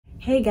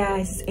Hey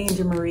guys, it's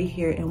Angel Marie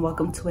here and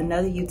welcome to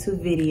another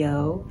YouTube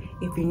video.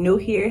 If you're new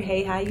here,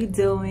 hey, how you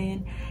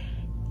doing?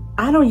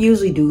 I don't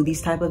usually do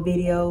these type of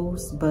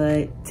videos,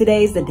 but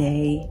today's the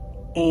day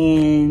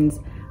and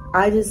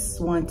I just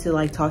want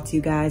to talk to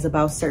you guys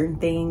about certain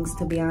things,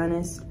 to be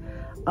honest.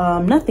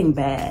 Nothing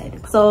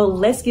bad. So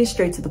let's get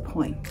straight to the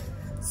point.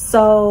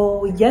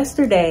 So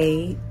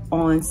yesterday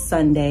on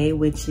Sunday,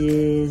 which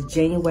is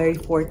January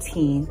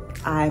 14th,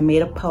 I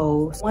made a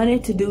post. I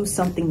wanted to do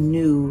something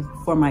new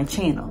for my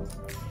channel.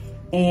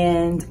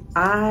 And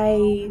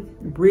I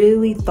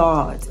really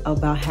thought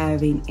about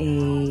having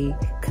a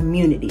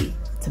community,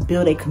 to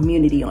build a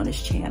community on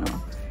this channel.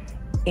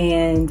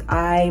 And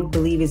I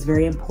believe it's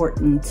very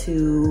important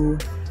to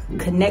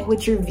connect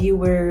with your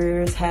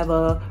viewers, have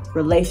a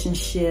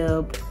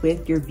relationship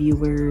with your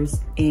viewers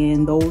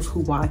and those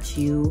who watch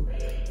you.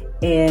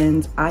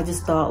 And I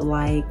just thought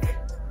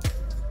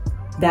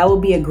that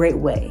would be a great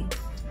way.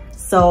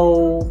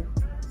 So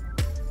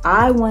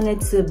I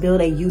wanted to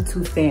build a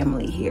YouTube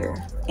family here.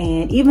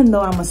 And even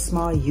though I'm a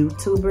small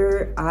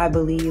YouTuber, I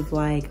believe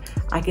I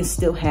can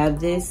still have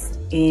this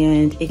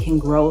and it can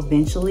grow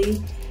eventually.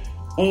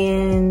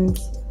 And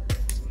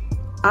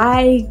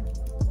I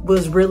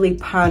was really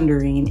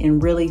pondering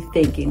and really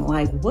thinking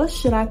what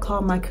should I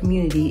call my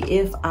community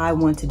if I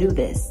want to do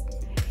this?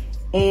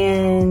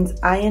 And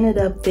I ended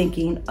up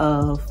thinking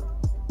of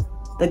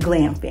the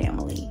Glam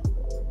Family,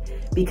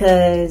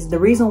 because the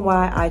reason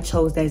why I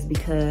chose that is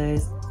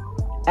because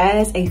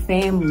as a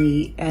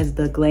family, as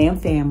the Glam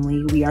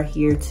Family, we are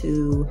here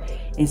to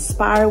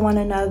inspire one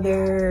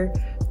another,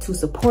 to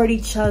support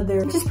each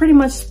other, just pretty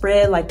much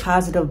spread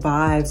positive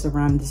vibes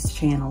around this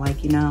channel.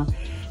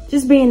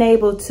 Just being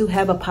able to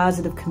have a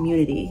positive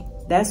community.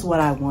 That's what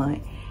I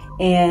want.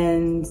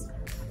 And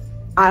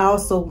I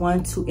also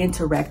want to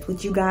interact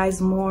with you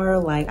guys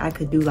more. I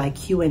could do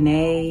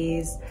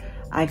Q&As.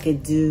 I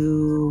could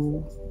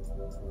do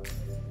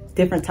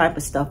different type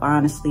of stuff,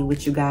 honestly,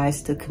 with you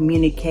guys to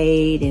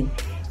communicate and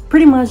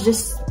pretty much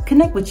just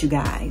connect with you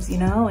guys,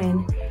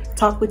 and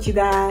talk with you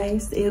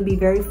guys. It'll be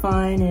very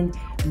fun and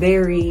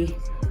very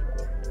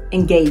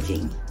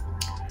engaging.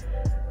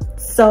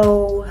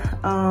 So,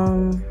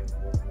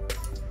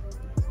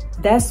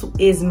 that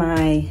is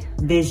my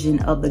vision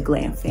of the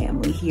Glam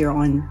Family here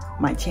on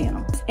my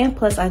channel. And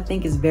plus, I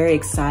think it's very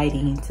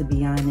exciting, to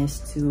be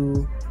honest,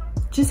 to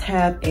just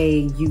have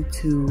a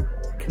YouTube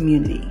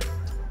community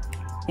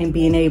and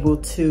being able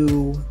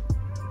to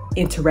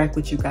interact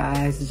with you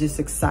guys is just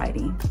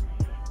exciting.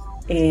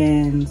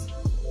 And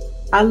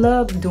I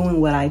love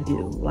doing what I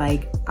do.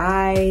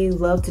 I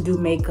love to do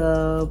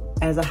makeup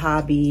as a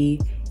hobby.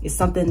 It's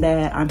something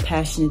that I'm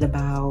passionate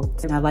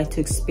about. And I like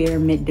to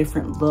experiment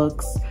different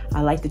looks.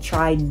 I like to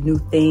try new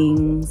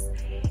things.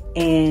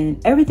 And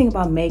everything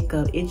about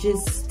makeup, it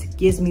just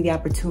gives me the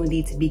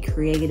opportunity to be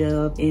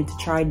creative and to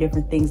try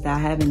different things that I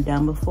haven't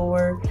done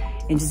before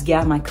and just get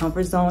out of my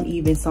comfort zone.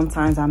 Even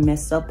sometimes I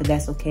mess up, but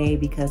that's okay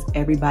because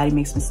everybody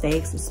makes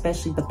mistakes,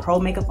 especially the pro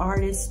makeup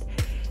artists.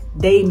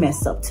 They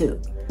mess up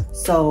too.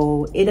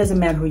 So it doesn't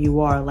matter who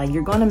you are.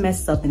 You're gonna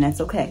mess up and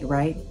that's okay,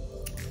 right?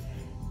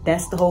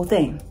 That's the whole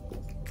thing.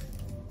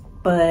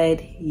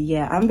 But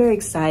yeah, I'm very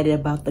excited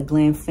about the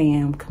Glam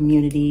Fam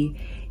community.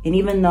 And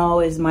even though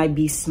it might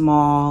be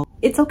small,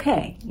 it's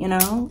okay,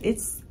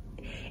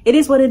 it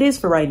is what it is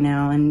for right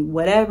now. And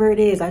whatever it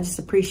is, I just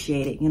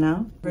appreciate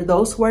it, For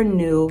those who are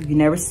new, you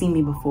never seen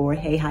me before,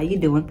 hey, how you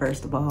doing,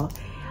 first of all?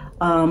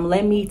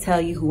 Let me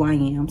tell you who I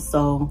am.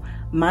 So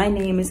my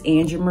name is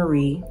Angel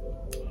Marie,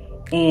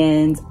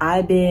 and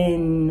I've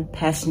been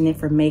passionate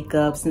for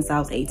makeup since I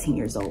was 18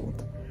 years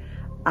old.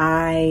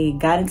 I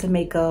got into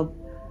makeup.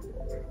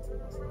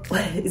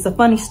 It's a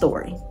funny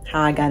story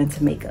how I got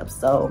into makeup.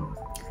 So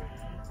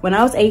when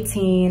I was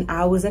 18,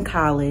 I was in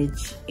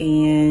college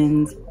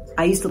and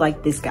I used to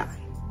like this guy.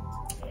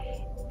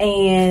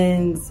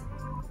 And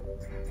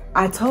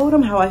I told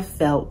him how I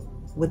felt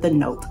with a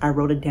note. I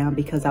wrote it down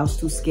because I was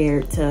too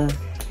scared to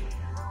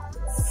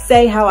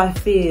say how I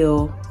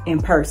feel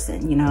in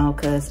person,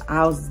 because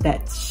I was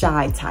that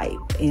shy type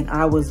and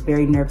I was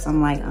very nervous.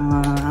 I'm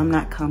I'm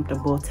not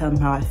comfortable telling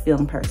him how I feel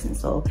in person.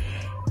 So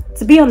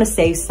to be on the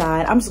safe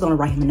side, I'm just gonna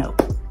write him a note.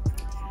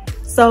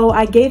 So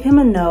I gave him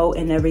a note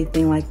and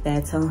everything like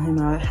that, telling him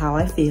how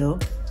I feel.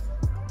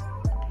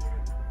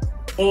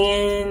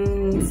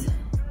 And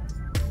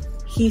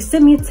he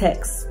sent me a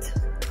text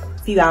a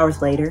few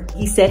hours later.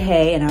 He said,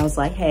 hey, and I was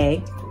like,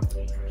 hey.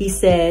 He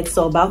said,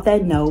 so about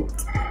that note,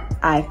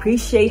 I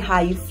appreciate how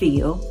you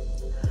feel.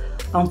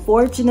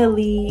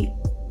 Unfortunately,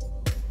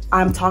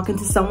 I'm talking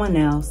to someone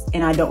else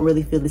and I don't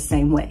really feel the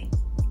same way.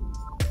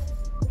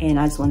 And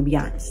I just want to be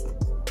honest.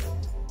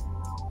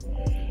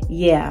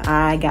 Yeah,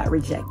 I got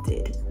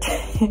rejected.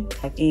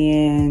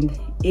 And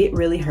it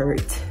really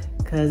hurt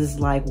because it's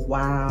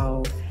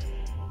wow.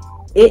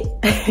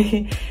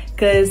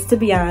 Because to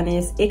be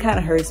honest, it kind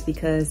of hurts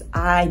because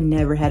I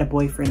never had a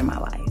boyfriend in my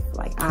life.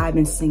 I've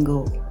been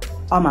single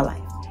all my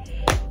life.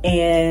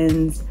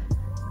 And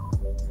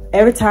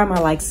every time I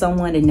like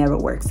someone, it never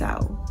works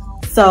out.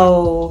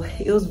 So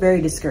it was very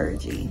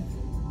discouraging.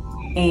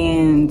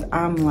 And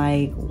I'm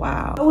like,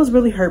 wow. I was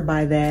really hurt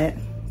by that.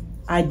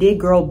 I did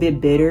grow a bit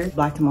bitter.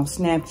 Blocked him on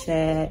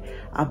Snapchat.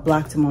 I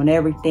blocked him on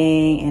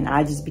everything. And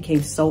I just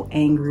became so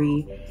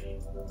angry.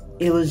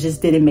 It was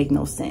just didn't make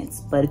no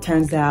sense. But it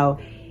turns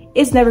out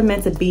it's never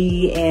meant to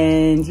be.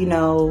 And you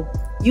know,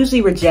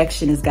 usually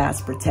rejection is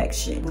God's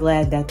protection.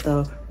 Glad that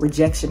the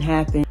rejection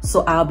happened,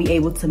 so I'll be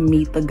able to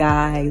meet the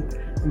guy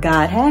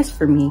God has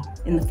for me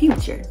in the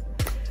future.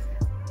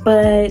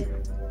 But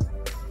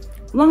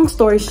long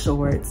story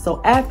short,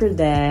 so after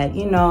that,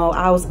 you know,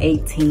 I was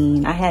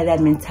 18. I had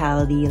that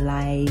mentality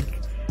like,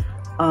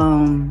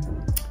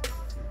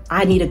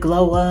 I need to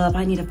glow up.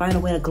 I need to find a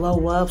way to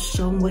glow up,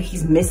 show him what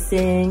he's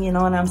missing. You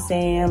know what I'm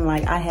saying?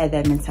 Like, I had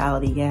that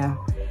mentality, yeah.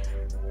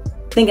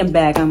 Thinking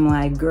back, I'm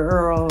like,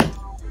 girl.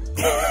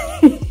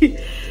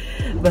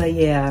 But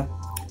yeah.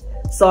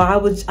 So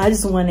I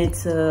just wanted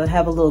to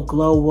have a little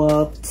glow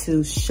up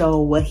to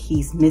show what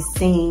he's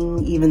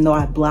missing, even though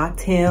I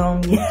blocked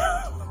him. You know?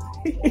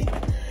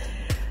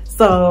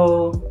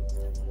 So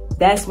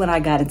that's when I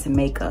got into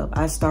makeup.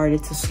 I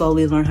started to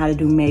slowly learn how to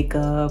do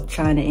makeup,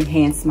 trying to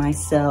enhance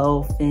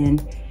myself.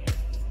 And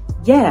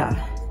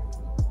yeah,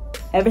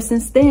 ever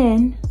since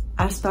then,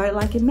 I started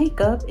liking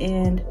makeup,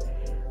 and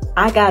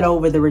I got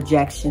over the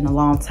rejection a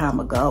long time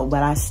ago,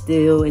 but I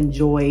still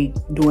enjoy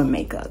doing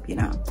makeup, you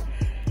know?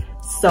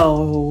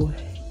 So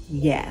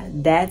yeah,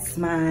 that's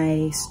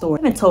my story.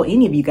 I haven't told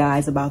any of you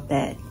guys about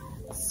that.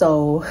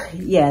 So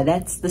yeah,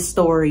 that's the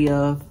story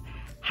of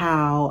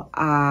how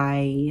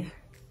I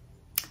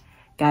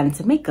got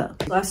into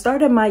makeup. So I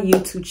started my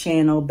YouTube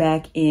channel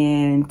back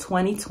in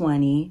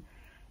 2020.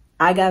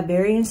 I got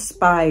very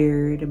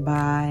inspired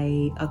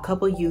by a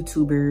couple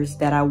YouTubers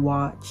that I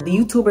watched. The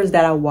YouTubers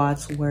that I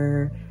watched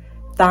were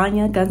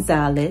Tanya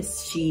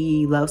Gonzalez.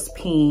 She loves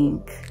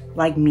pink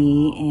like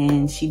me,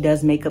 and she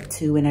does makeup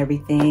too and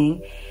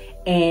everything.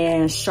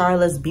 And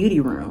Charlotte's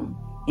Beauty Room,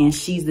 and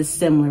she's the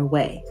similar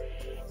way.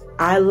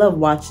 I love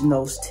watching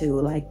those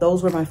two. Like,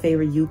 those were my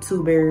favorite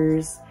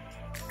YouTubers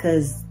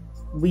because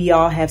we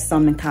all have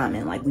some in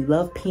common. Like, we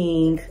love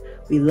pink,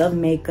 we love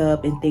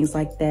makeup and things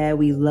like that.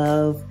 We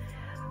love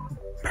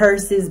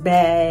purses,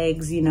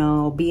 bags, you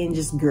know, being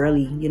just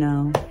girly, you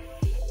know.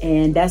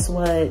 And that's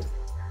what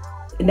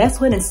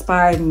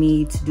inspired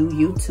me to do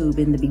YouTube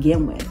in the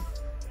begin with.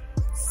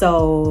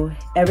 So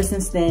ever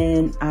since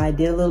then, I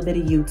did a little bit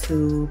of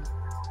YouTube.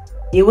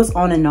 It was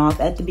on and off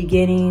at the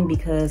beginning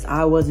because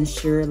I wasn't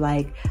sure.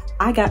 Like,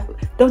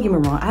 don't get me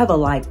wrong, I have a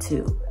life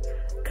too,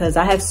 because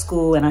I have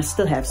school and I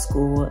still have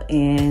school,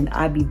 and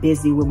I be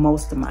busy with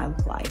most of my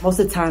life. Most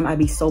of the time I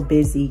be so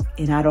busy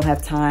and I don't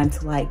have time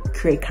to like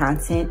create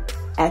content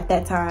at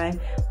that time,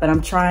 but now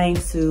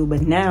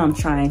I'm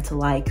trying to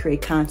like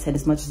create content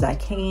as much as I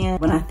can.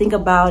 When I think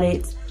about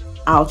it,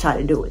 I'll try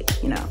to do it,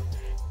 you know.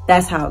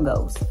 That's how it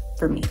goes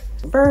for me.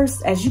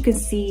 First, as you can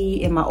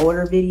see in my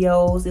older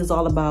videos, it's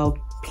all about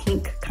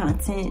pink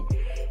content,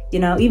 you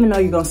know, even though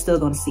you're still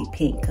gonna see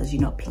pink, because you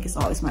know pink is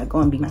always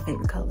gonna be my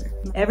favorite color.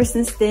 Ever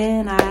since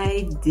then,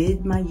 I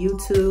did my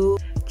YouTube,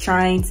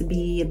 trying to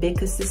be a bit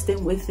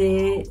consistent with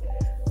it,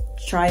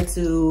 try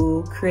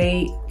to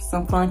create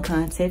some fun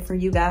content for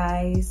you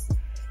guys,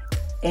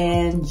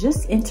 and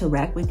just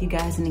interact with you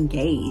guys and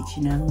engage,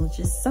 you know,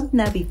 just something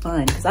that'd be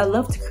fun, because I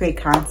love to create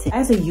content.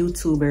 As a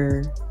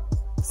YouTuber,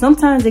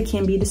 sometimes it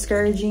can be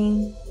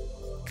discouraging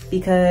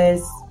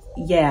because,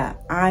 yeah,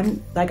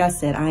 like I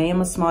said, I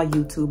am a small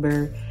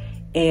YouTuber,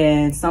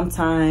 and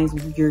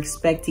sometimes you're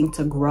expecting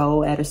to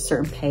grow at a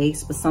certain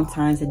pace, but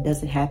sometimes it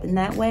doesn't happen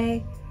that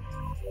way.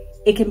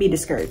 It can be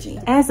discouraging.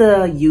 As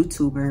a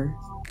YouTuber,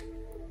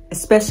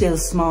 especially as a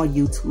small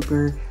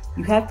YouTuber,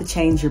 you have to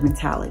change your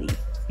mentality.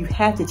 You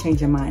have to change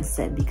your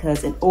mindset,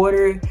 because in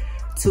order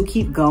to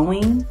keep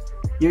going,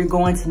 you're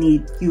going to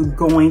need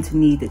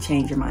to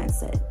change your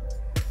mindset.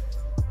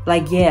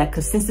 Like, yeah,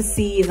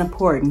 consistency is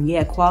important.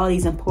 Yeah, quality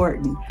is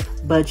important,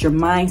 but your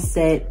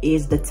mindset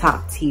is the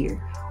top tier,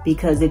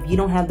 because if you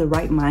don't have the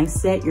right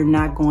mindset, you're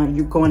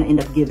going to end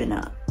up giving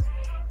up.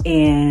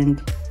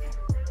 And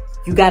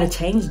you got to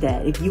change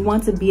that. If you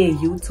want to be a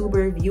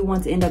YouTuber, if you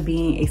want to end up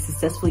being a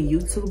successful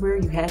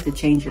YouTuber, you have to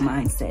change your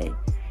mindset.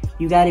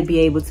 You got to be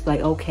able to be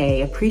like,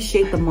 okay,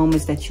 appreciate the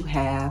moments that you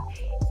have.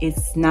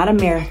 It's not a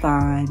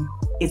marathon,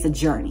 it's a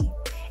journey.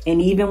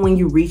 And even when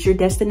you reach your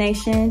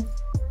destination,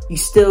 you're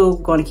still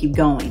going to keep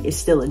going. It's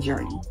still a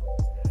journey.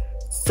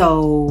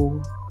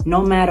 So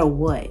no matter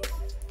what,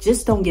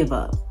 just don't give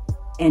up.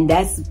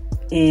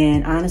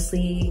 And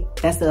honestly,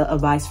 that's a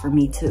advice for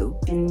me too.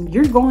 And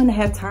you're going to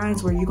have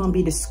times where you're going to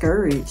be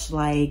discouraged.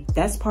 Like,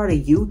 that's part of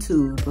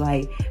YouTube.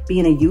 Like,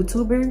 being a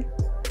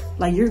YouTuber,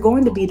 like, you're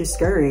going to be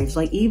discouraged.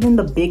 Like, even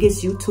the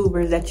biggest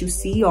YouTubers that you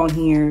see on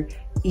here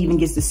even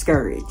gets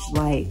discouraged.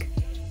 Like,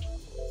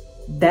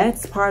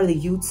 that's part of the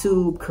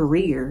YouTube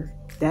career.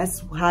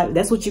 That's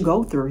what you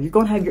go through. You're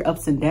going to have your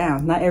ups and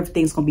downs. Not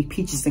everything's going to be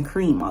peaches and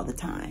cream all the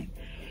time.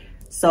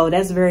 So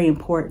that's very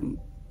important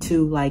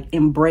to like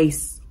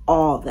embrace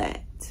all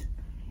that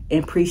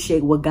and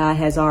appreciate what God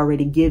has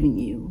already given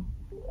you,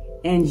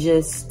 and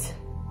just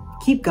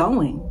keep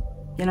going.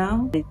 you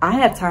know? I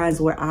have times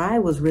where I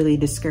was really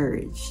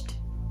discouraged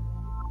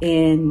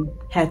and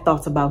had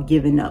thoughts about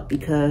giving up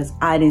because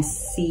I didn't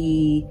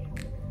see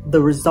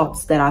the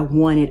results that I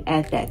wanted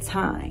at that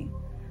time.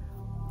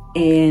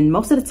 And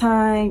most of the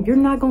time, you're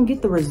not gonna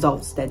get the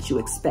results that you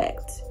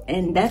expect.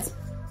 And that's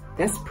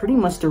pretty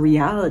much the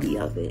reality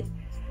of it.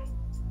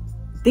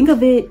 Think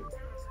of it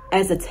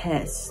as a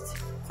test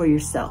for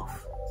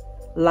yourself.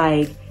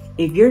 Like,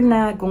 if you're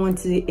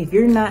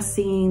not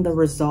seeing the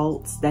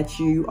results that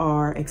you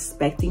are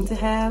expecting to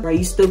have, are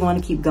you still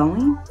going to keep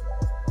going?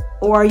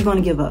 Or are you going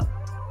to give up?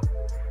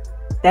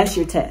 That's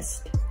your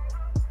test.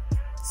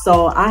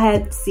 So I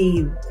had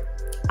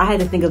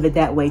to think of it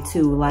that way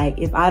too. Like,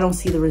 if I don't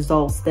see the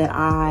results that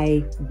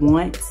I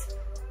want,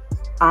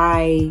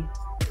 I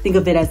think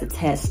of it as a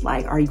test.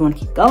 Like, are you going to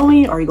keep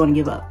going or are you going to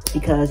give up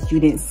because you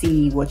didn't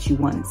see what you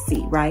wanted to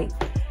see, right?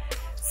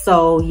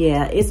 So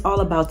yeah, it's all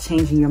about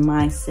changing your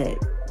mindset,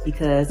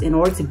 because in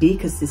order to be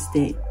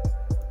consistent,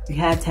 you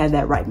have to have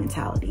that right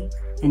mentality,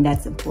 and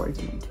that's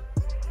important.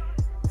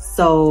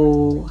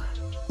 So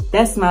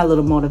that's my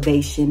little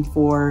motivation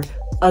for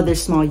other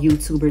small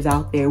YouTubers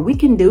out there. We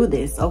can do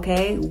this,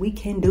 okay? We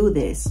can do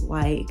this,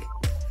 like,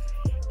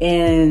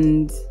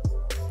 and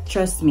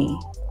trust me,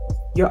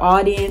 your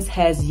audience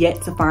has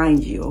yet to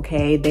find you,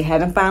 okay? They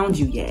haven't found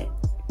you yet.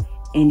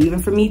 And even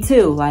for me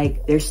too,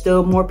 like, there's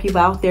still more people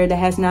out there that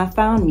has not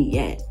found me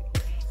yet.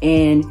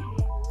 And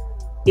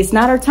it's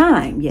not our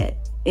time yet,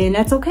 and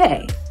that's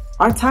okay.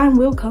 Our time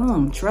will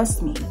come,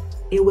 trust me,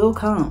 it will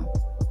come.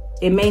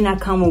 It may not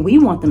come when we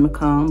want them to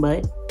come,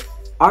 but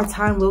our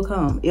time will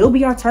come. It'll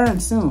be our turn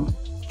soon,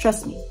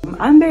 trust me.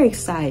 I'm very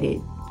excited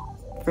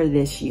for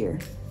this year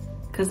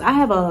because I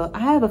have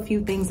a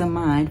few things in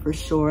mind for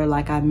sure.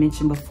 Like I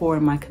mentioned before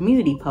in my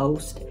community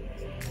post,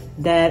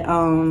 that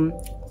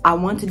I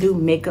want to do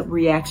makeup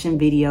reaction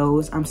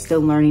videos. I'm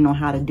still learning on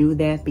how to do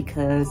that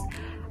because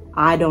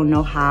I don't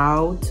know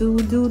how to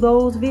do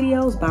those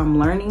videos, but I'm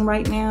learning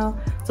right now.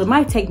 So it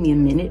might take me a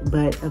minute,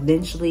 but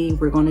eventually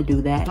we're gonna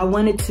do that. I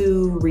wanted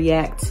to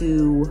react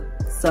to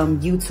some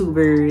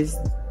YouTubers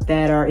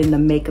that are in the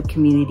makeup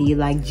community,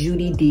 like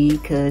Judy D,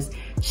 because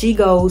she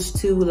goes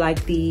to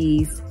like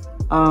these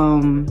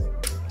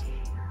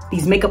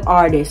makeup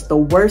artists, the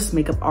worst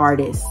makeup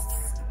artists,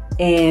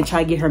 and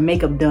try to get her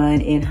makeup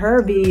done, and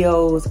her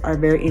videos are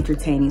very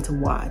entertaining to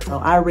watch. So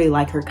I really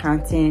like her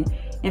content,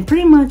 and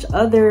pretty much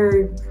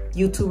other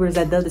YouTubers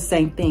that do the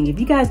same thing. If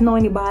you guys know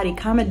anybody,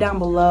 comment down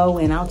below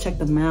and I'll check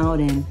them out,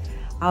 and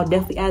I'll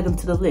definitely add them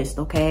to the list,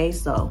 okay?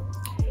 So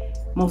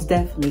most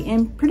definitely,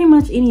 and pretty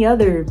much any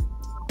other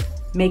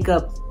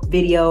makeup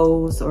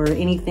videos or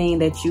anything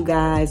that you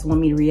guys want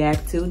me to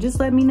react to, just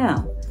let me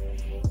know,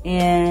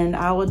 and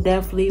I will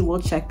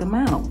check them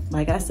out,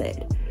 like I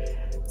said.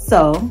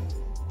 So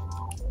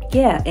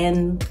yeah,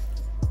 and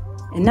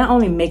not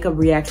only makeup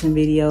reaction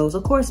videos,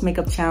 of course,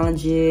 makeup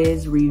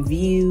challenges,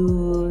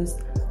 reviews,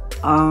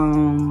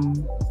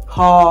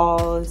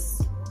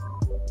 hauls,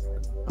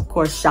 of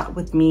course, shop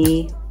with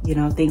me, you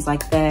know, things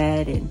like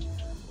that, and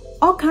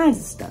all kinds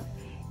of stuff.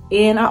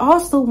 And I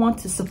also want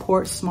to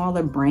support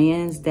smaller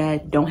brands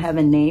that don't have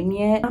a name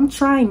yet. I'm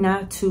trying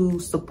not to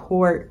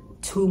support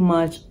too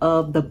much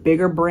of the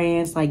bigger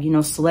brands, like, you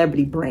know,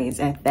 celebrity brands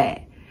at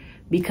that,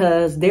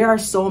 because there are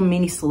so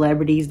many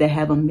celebrities that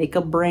have a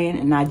makeup brand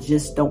and I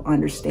just don't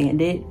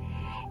understand it.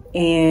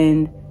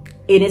 And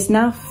it is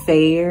not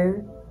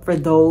fair for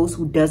those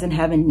who doesn't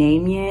have a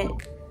name yet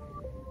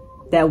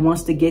that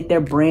wants to get their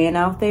brand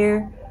out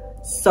there.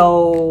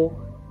 So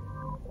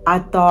I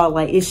thought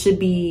like it should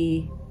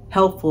be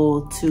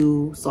helpful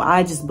to, so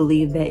I just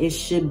believe that it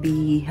should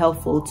be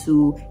helpful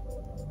to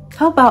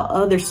help out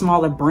other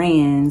smaller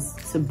brands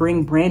to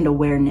bring brand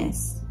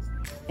awareness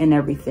and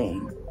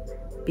everything.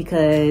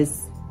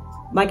 Because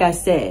like I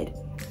said,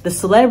 the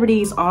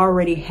celebrities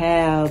already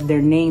have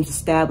their names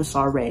established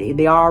already.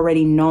 They are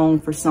already known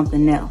for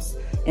something else,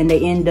 and they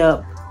end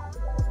up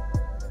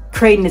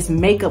creating this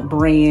makeup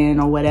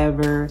brand or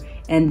whatever,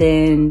 and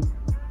then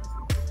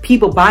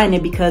people buying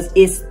it because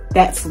it's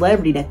that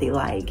celebrity that they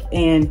like.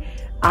 And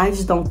I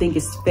just don't think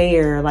it's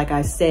fair, like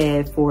I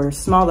said, for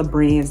smaller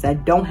brands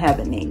that don't have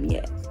a name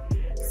yet.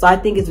 So I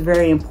think it's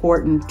very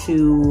important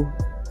to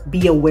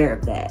be aware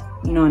of that,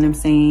 you know what I'm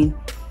saying?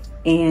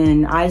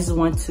 And I just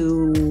want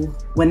to,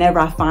 whenever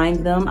I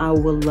find them, I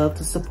would love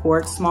to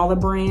support smaller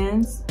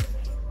brands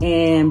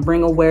and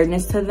bring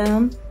awareness to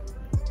them.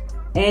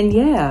 And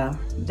yeah,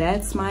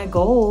 that's my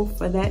goal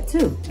for that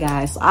too,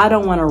 guys. So I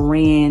don't want to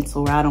rant,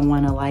 or I don't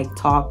want to like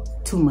talk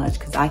too much,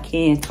 because I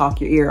can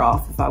talk your ear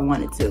off if I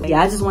wanted to.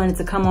 Yeah, I just wanted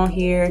to come on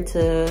here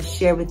to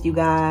share with you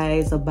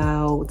guys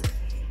about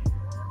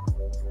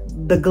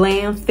the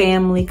Glam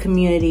Family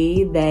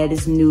community that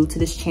is new to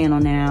this channel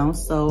now.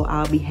 So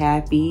I'll be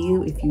happy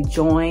if you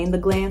join the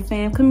Glam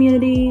Fam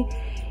community.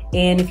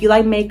 And if you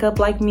like makeup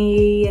like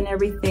me and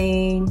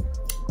everything,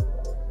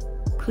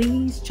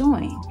 please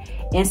join.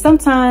 And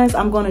sometimes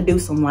I'm going to do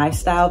some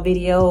lifestyle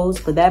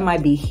videos, but that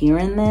might be here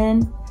and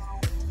then.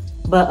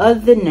 But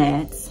other than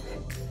that,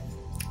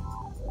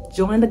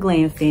 join the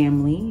Glam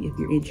family if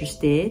you're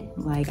interested.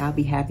 Like, I'll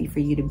be happy for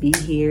you to be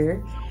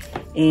here,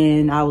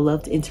 and I would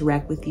love to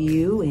interact with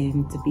you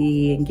and to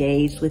be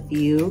engaged with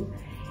you,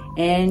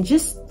 and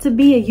just to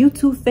be a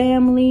YouTube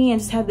family and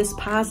just have this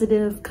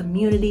positive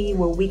community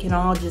where we can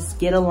all just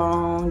get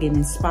along and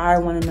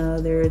inspire one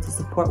another, to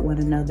support one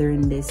another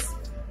in this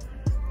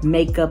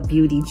makeup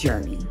beauty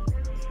journey.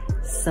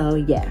 So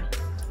yeah,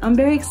 I'm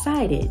very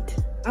excited.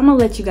 I'm gonna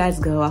let you guys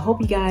go. I hope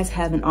you guys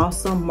have an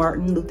awesome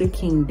Martin Luther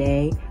King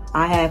Day.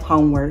 I have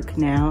homework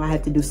now. I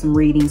have to do some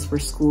readings for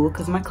school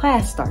because my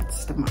class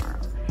starts tomorrow.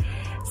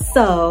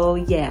 So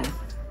yeah,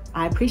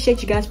 I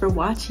appreciate you guys for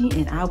watching,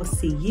 and I will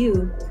see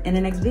you in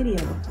the next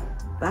video.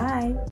 Bye.